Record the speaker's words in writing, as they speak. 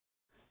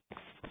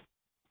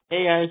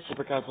Hey guys,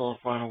 Super Godzilla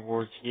Final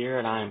Wars here,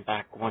 and I'm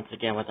back once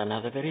again with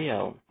another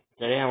video.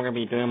 Today I'm going to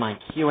be doing my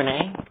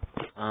Q&A.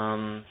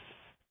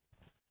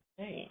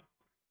 Hey,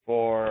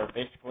 for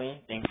basically,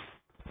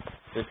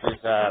 this is,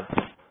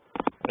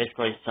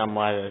 basically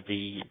somewhat of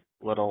the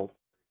little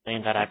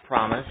thing that I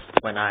promised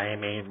when I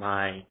made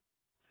my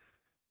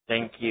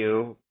thank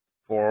you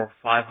for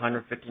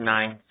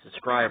 559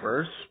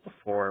 subscribers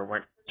before it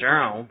went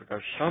down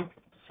because some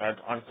people decided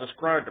to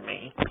unsubscribe to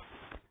me.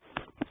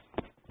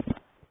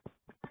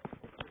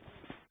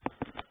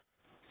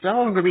 So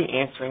I'm going to be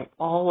answering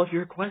all of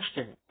your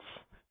questions.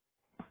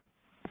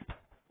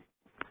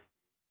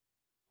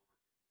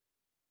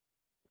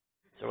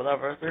 So without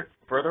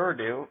further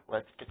ado,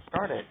 let's get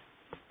started.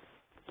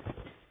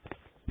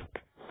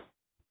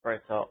 Alright,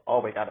 so,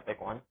 we got a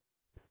big one.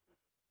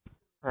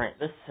 Alright,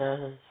 this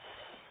says,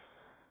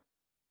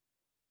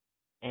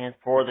 and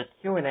for the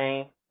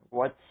Q&A,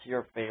 what's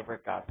your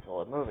favorite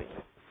Godzilla movie?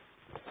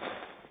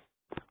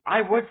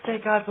 I would say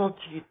Godzilla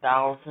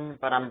 2000,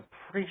 but I'm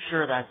pretty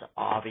sure that's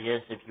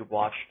obvious. If you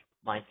watched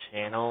my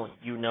channel,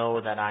 you will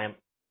know that I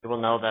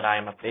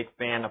am a big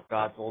fan of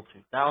Godzilla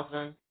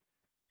 2000. It's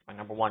my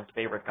number one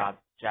favorite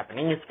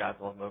Japanese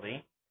Godzilla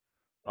movie.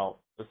 Well,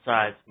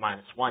 besides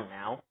 -1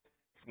 now.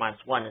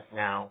 -1 is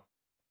now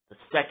the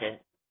second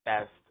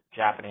best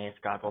Japanese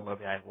Godzilla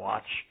movie I've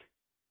watched.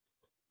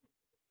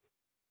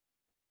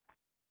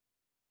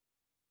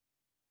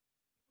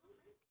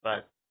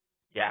 But,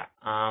 yeah,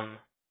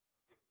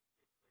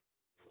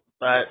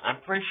 but I'm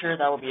pretty sure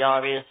that will be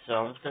obvious, so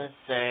I'm just going to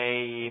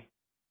say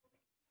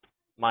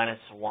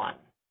 -1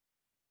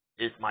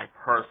 is my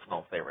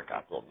personal favorite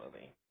Godzilla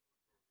movie.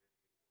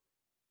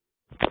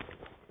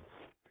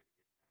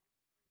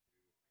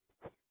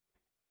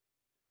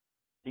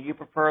 Do you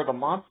prefer the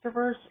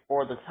MonsterVerse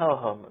or the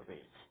Toho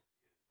movies?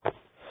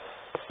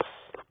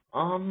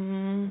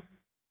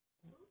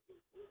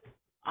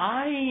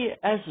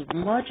 As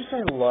much as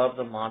I love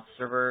the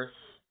MonsterVerse,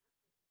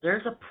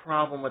 there's a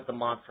problem with the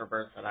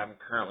MonsterVerse that I'm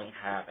currently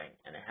having,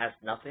 and it has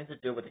nothing to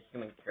do with the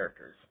human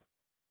characters.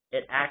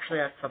 It actually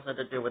has something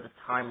to do with the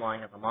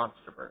timeline of the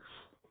MonsterVerse.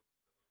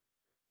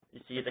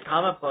 You see, the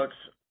comic books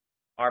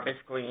are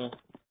basically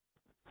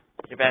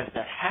events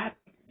that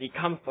happen. The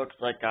comic books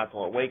like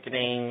Godzilla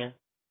Awakening,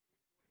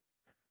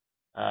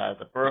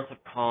 The Birth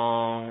of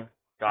Kong,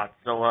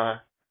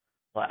 Godzilla,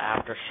 The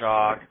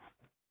Aftershock,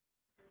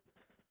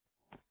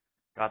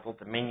 Godzilla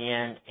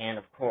Dominion, and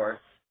of course,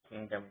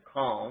 Kingdom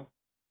Kong.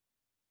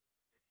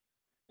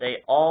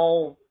 They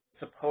all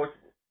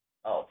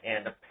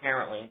and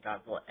apparently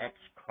Godzilla X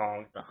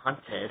Kong the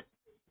Hunted,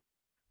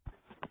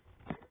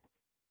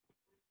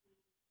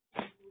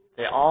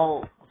 they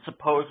all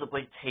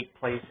supposedly take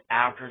place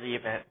after the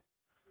event,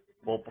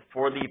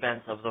 before the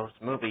events of those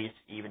movies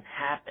even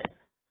happen.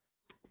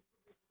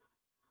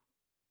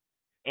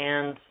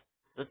 And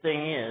the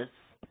thing is,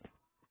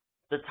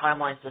 the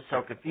timelines are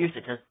so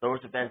confusing because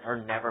those events are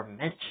never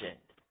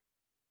mentioned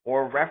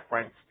or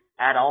referenced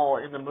at all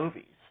in the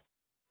movies.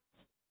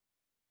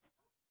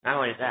 Not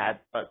only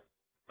that, but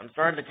I'm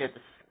starting to get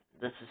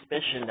the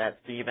suspicion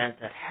that the events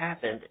that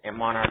happened in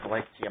Monarch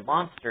Legacy of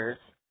Monsters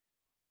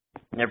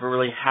never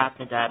really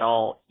happened at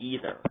all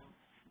either.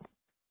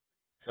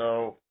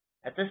 So,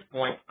 at this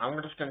point,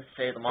 I'm just going to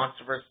say the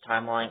MonsterVerse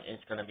timeline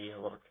is going to be a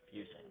little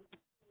confusing.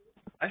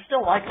 I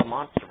still like the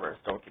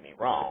MonsterVerse, don't get me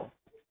wrong,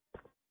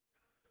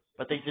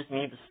 but they just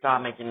need to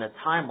stop making the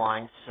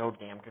timeline so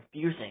damn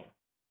confusing.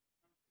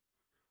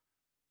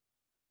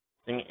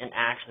 And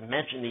actually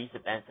mention these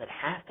events that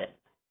happened.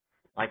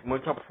 Like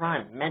Muto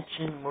Prime,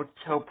 mention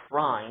Muto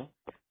Prime,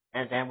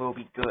 and then we'll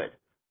be good.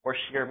 Or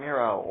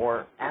Shiramiro,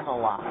 or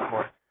Amalok,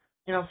 or,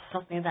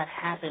 something that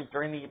happened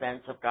during the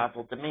events of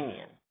Godzilla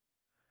Dominion.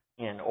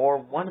 Or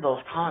one of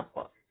those comic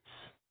books.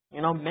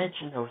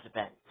 Mention those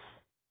events.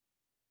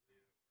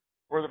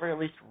 Or at the very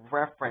least,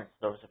 reference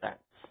those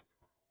events.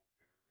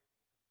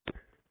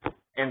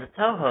 In the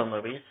Toho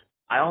movies,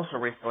 I also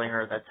recently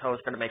heard that Toho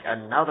is going to make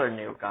another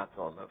new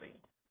Godzilla movie.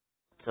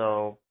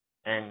 So,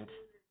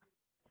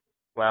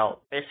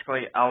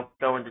 basically, I'll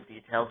go into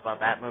details about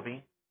that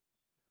movie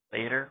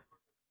later,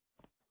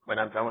 when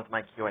I'm done with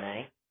my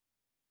Q&A.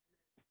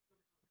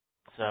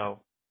 So,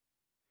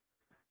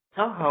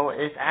 Toho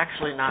is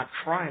actually not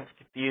trying to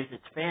confuse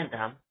its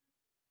fandom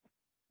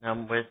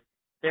with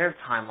their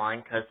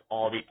timeline, because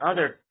all the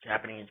other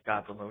Japanese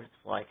Godzilla movies,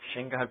 like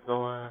Shin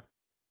Godzilla,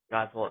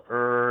 Godzilla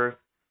Earth,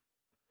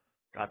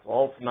 Godzilla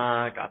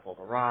Ultima, Godzilla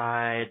The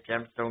Ride,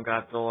 Gemstone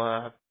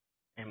Godzilla,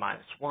 and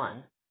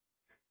 -1.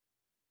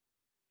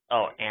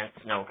 Oh, and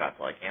Snow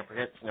Godzilla. I can't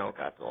forget Snow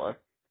Godzilla.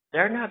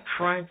 They're not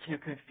trying to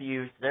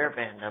confuse their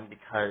fandom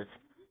because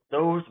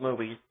those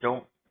movies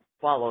don't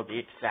follow the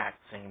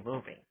exact same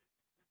movie.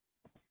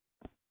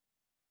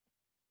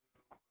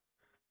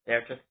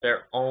 They're just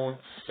their own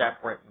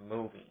separate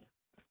movie.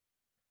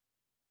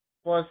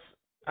 Plus,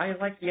 I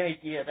like the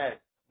idea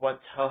that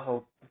what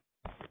Toho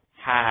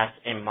has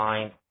in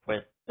mind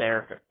with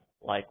their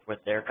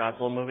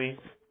Godzilla movies.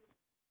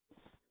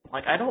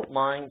 Like, I don't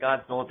mind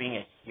Godzilla being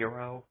a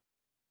hero,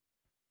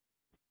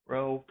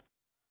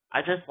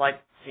 I just like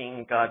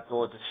seeing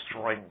Godzilla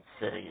destroying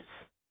cities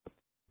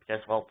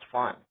because, well, it's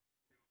fun.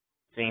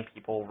 Seeing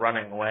people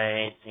running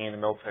away, seeing the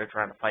military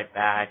trying to fight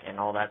back, and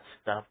all that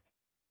stuff.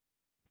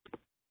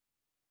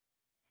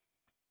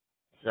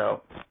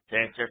 So, to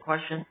answer your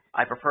question,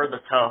 I prefer the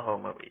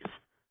Toho movies.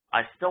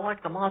 I still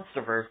like the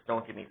MonsterVerse,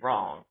 don't get me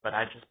wrong, but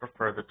I just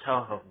prefer the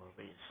Toho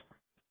movies.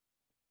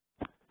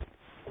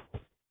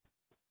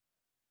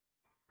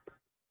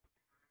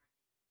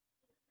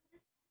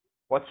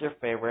 What's your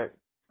favorite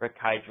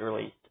Kaiju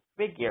released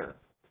figure?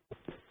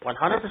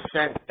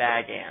 100%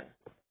 Bagan.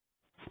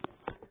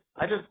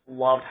 I just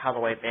loved how the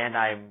way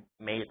Bandai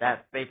made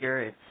that figure.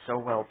 It's so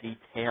well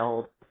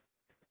detailed.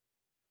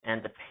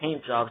 And the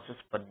paint job is just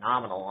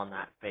phenomenal on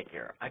that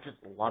figure. I just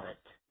love it.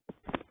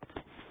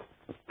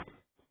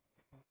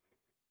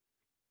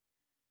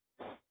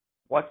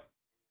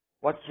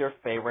 What's your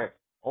favorite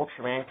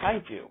Ultraman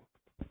Kaiju?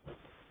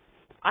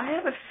 I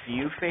have a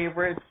few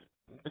favorites,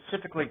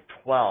 specifically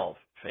 12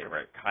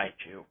 favorite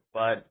Kaiju,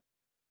 but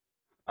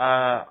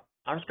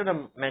I'm just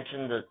gonna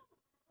mention the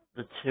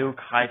two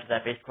Kaiju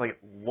that basically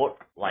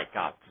look like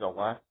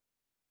Godzilla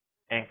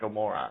and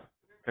Gamora,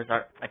 because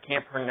I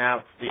can't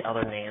pronounce the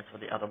other names for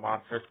the other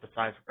monsters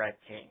besides Red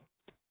King.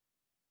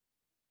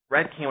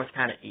 Red King was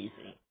kind of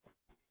easy,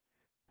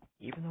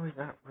 even though he's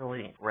not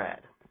really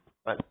red,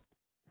 but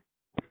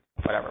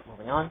whatever,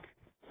 moving on.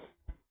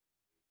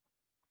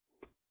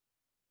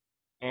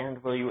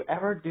 And will you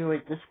ever do a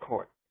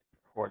Discord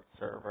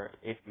server?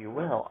 If you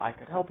will, I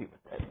could help you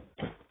with it.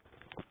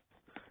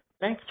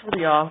 Thanks for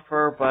the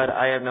offer, but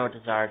I have no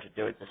desire to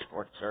do a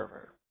Discord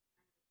server.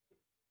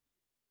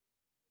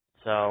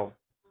 So,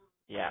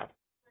 yeah.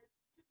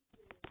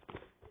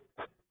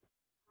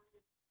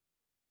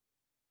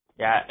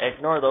 Yeah,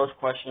 ignore those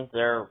questions. They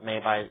were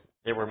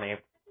made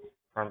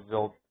from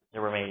Zil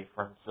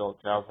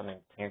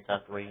 2002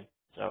 3,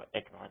 so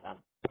ignore them.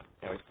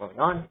 Anyways, moving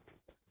on.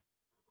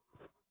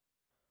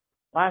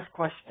 Last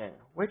question.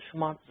 Which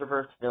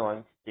MonsterVerse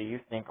villains do you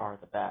think are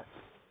the best?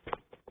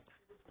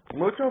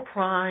 Muto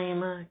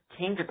Prime,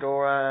 King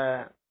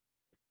Ghidorah,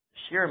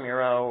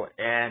 Shiramiro,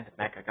 and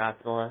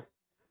Mechagodzilla.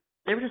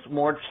 They were just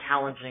more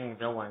challenging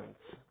villains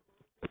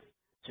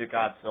to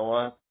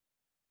Godzilla.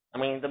 I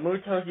mean, the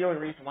Mutos, the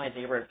only reason why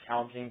they were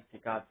challenging to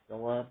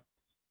Godzilla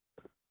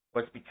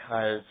was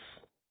because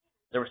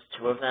there was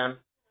two of them.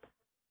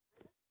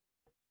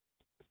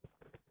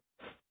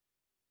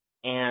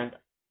 And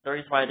the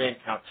reason why I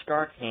didn't count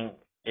Scar King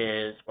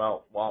is,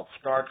 well, while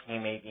Scar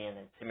King may be an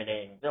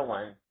intimidating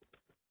villain,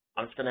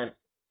 I'm just gonna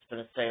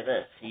say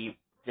this: he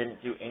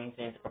didn't do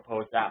anything to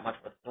propose that much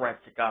of a threat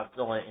to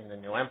Godzilla in the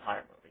New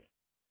Empire movie.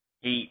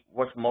 He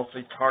was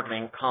mostly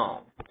targeting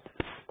Kong,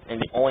 and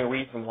the only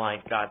reason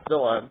why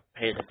Godzilla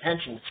paid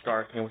attention to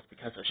Scar King was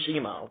because of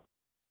Shimo.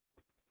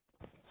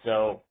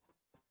 So,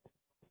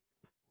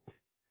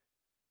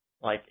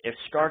 like, if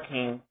Scar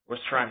King was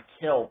trying to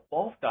kill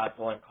both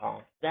Godzilla and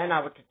Kong, then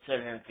I would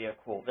consider him to be a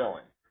cool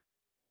villain.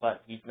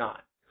 But he's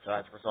not. So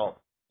as a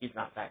result, he's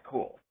not that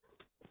cool.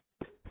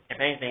 If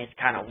anything, he's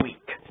kind of weak.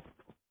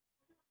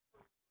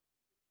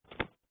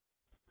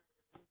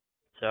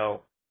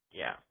 So,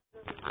 yeah.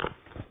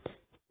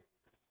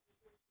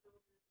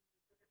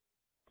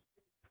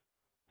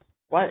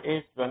 What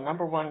is the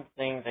number one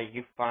thing that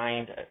you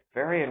find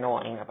very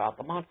annoying about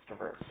the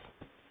MonsterVerse?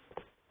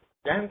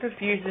 Them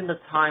confusing the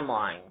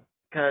timeline.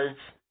 Because,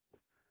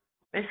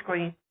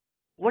 basically,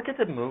 look at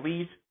the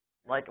movies,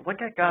 like,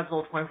 look at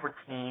Godzilla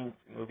 2014's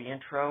movie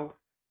intro,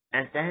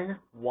 and then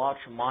watch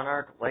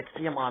Monarch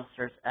Legacy of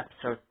Monsters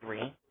Episode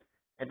 3,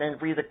 and then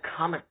read the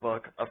comic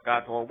book of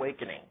Godzilla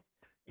Awakening.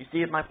 You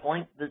see my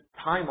point? The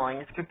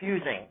timeline is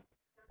confusing.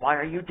 Why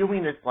are you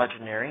doing this,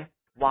 Legendary?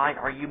 Why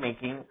are you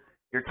making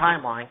your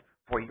timeline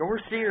for your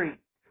series,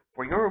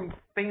 for your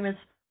famous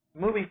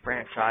movie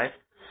franchise,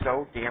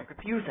 so damn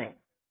confusing?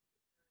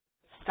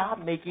 Stop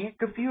making it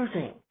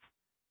confusing.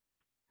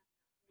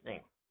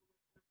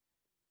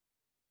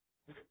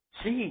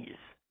 Jeez.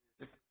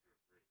 Just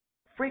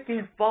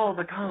freaking follow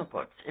the comic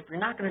books. If you're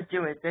not going to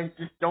do it, then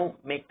just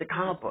don't make the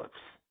comic books.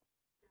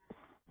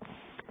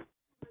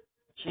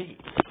 Jeez.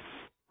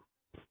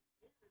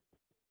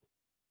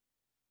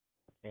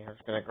 Okay, I'm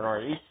just going to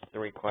ignore these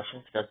three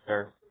questions because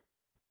they're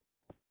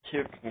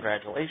two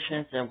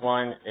congratulations and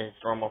one is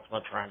Storm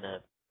Ultima trying to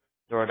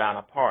throw down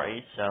a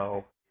party.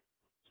 So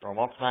Storm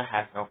Ultima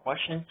has no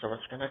questions, so we're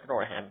just going to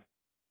ignore him.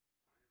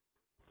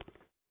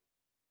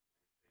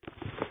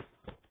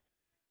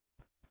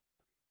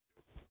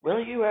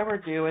 Will you ever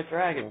do a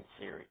dragon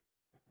series?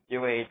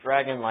 Do a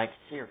dragon-like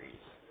series?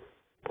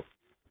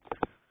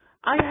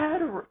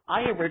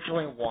 I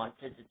originally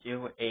wanted to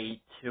do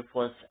a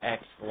Toothless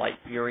X Light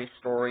Fury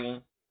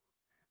story,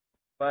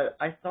 but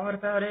I thought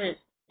about it,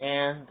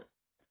 and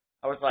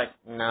I was like,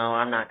 no,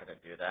 I'm not going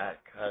to do that,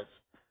 because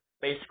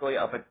basically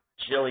a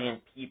bajillion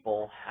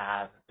people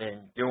have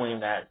been doing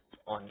that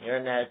on the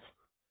internet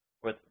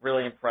with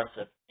really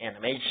impressive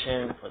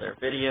animation for their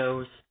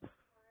videos,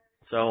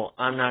 so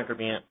I'm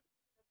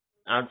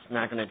just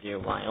not going to do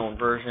my own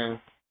version.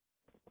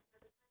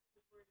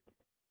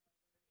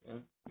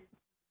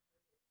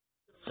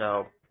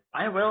 So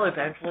I will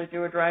eventually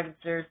do a Dragon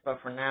series,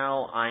 but for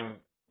now I'm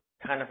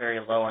kind of very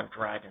low on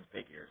Dragon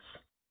figures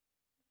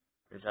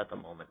at the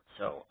moment.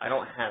 So I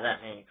don't have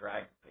that many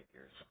Dragon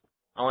figures.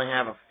 I only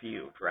have a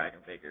few Dragon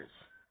figures.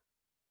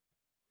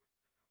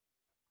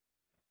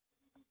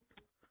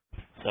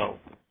 So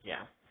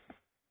yeah.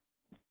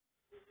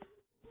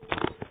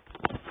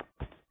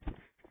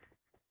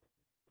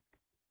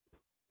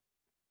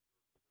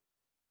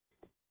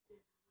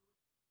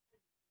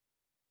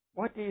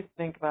 What do you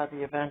think about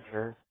the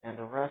Avengers and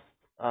the rest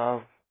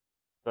of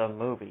the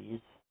movies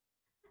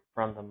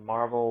from the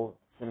Marvel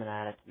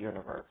Cinematic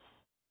Universe?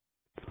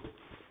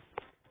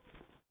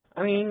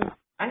 I mean,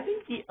 I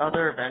think the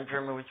other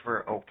Avenger movies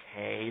were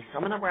okay.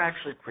 Some of them were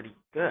actually pretty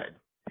good,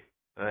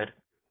 but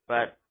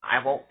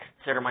I won't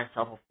consider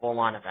myself a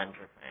full-on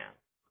Avenger fan.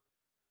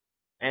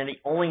 And the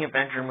only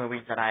Avenger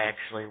movies that I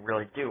actually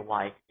really do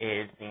like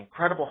is the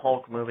Incredible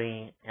Hulk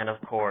movie, and of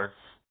course,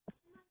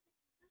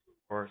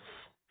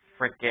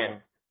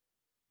 frickin'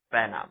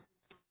 Venom.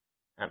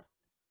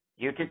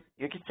 You could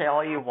say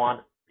all you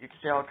want. You could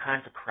say all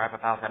kinds of crap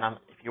about Venom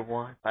if you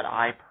want, but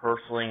I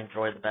personally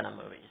enjoy the Venom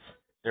movies.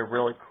 They're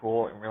really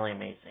cool and really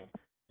amazing.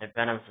 And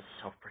Venom's just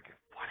so freaking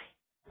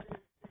funny.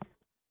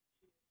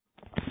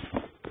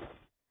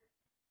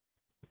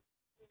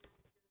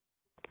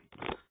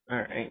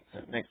 Alright, so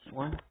next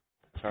one.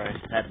 Sorry, I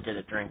just had to get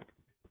a drink.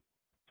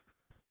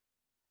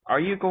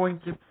 Are you going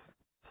to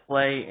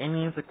play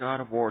any of the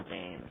God of War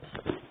games?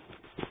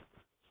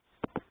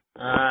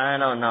 I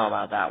don't know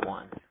about that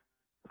one.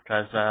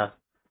 Because, the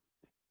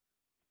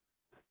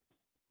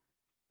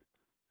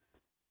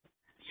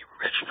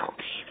original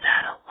games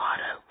had a lot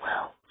of,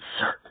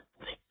 certain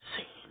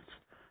scenes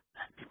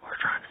that people are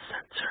trying to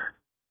censor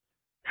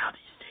now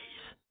these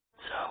days.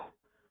 So,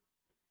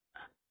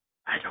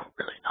 I don't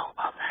really know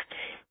about that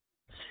game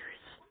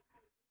series.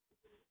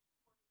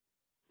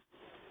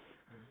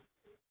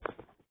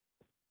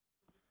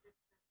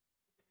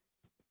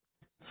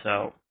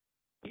 So,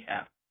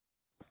 yeah.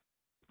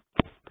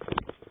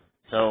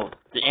 So,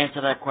 to answer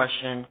that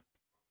question,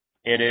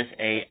 it is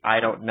a I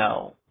don't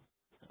know.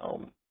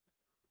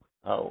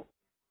 So,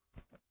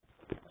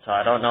 so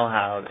I don't know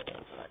how to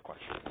answer that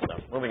question.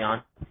 So, moving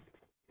on.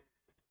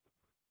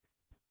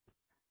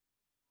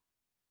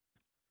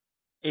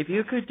 If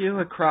you could do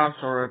a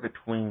crossover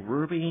between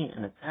Ruby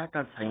and Attack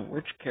on Titan,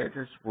 which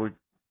characters would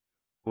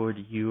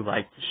you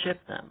like to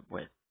ship them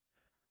with?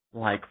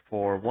 Like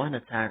for one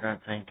Attack on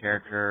Titan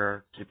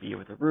character to be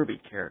with a Ruby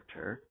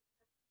character,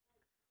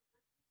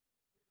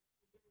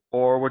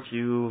 or would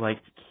you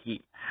like to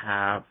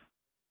have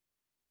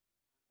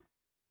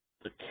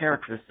the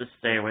characters to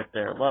stay with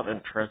their love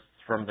interests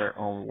from their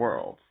own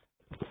worlds?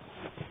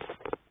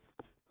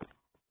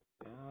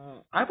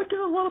 I would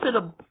do a little bit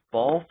of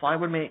both. I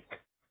would make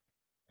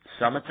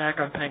some Attack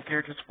on Titan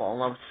characters fall in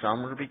love with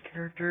some Ruby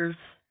characters.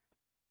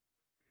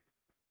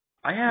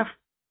 I have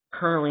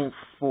currently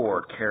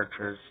 4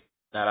 characters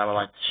that I would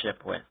like to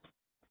ship with.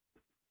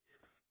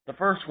 The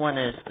first one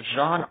is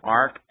Jean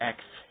Arc X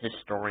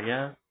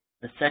Historia.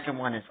 The second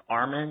one is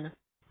Armin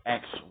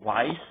X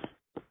Weiss.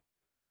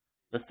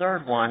 The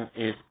third one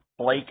is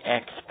Blake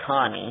X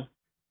Connie.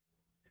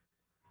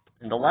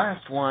 And the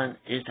last one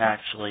is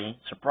actually,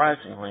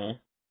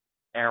 surprisingly,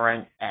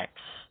 Aaron X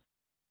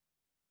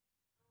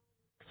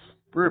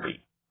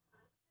Ruby.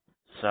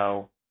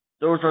 So,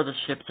 those are the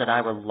ships that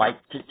I would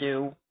like to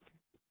do.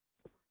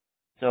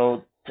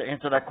 So, to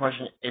answer that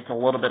question, it's a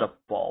little bit of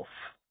both.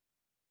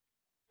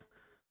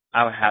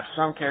 I would have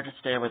some characters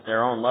stay with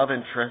their own love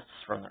interests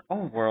from their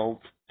own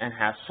worlds, and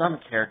have some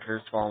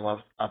characters fall in love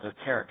with other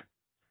characters,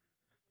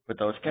 with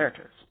those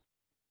characters.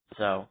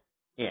 So,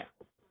 yeah.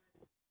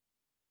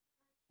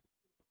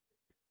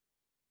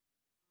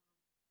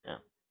 Yeah.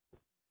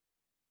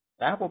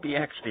 That will be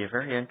actually a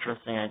very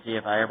interesting idea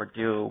if I ever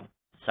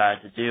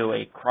decide to do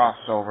a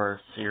crossover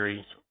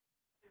series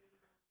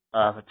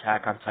of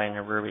Attack on Titan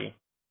and Ruby.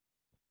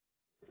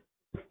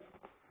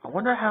 I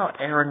wonder how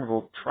Aaron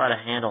will try to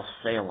handle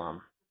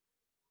Salem.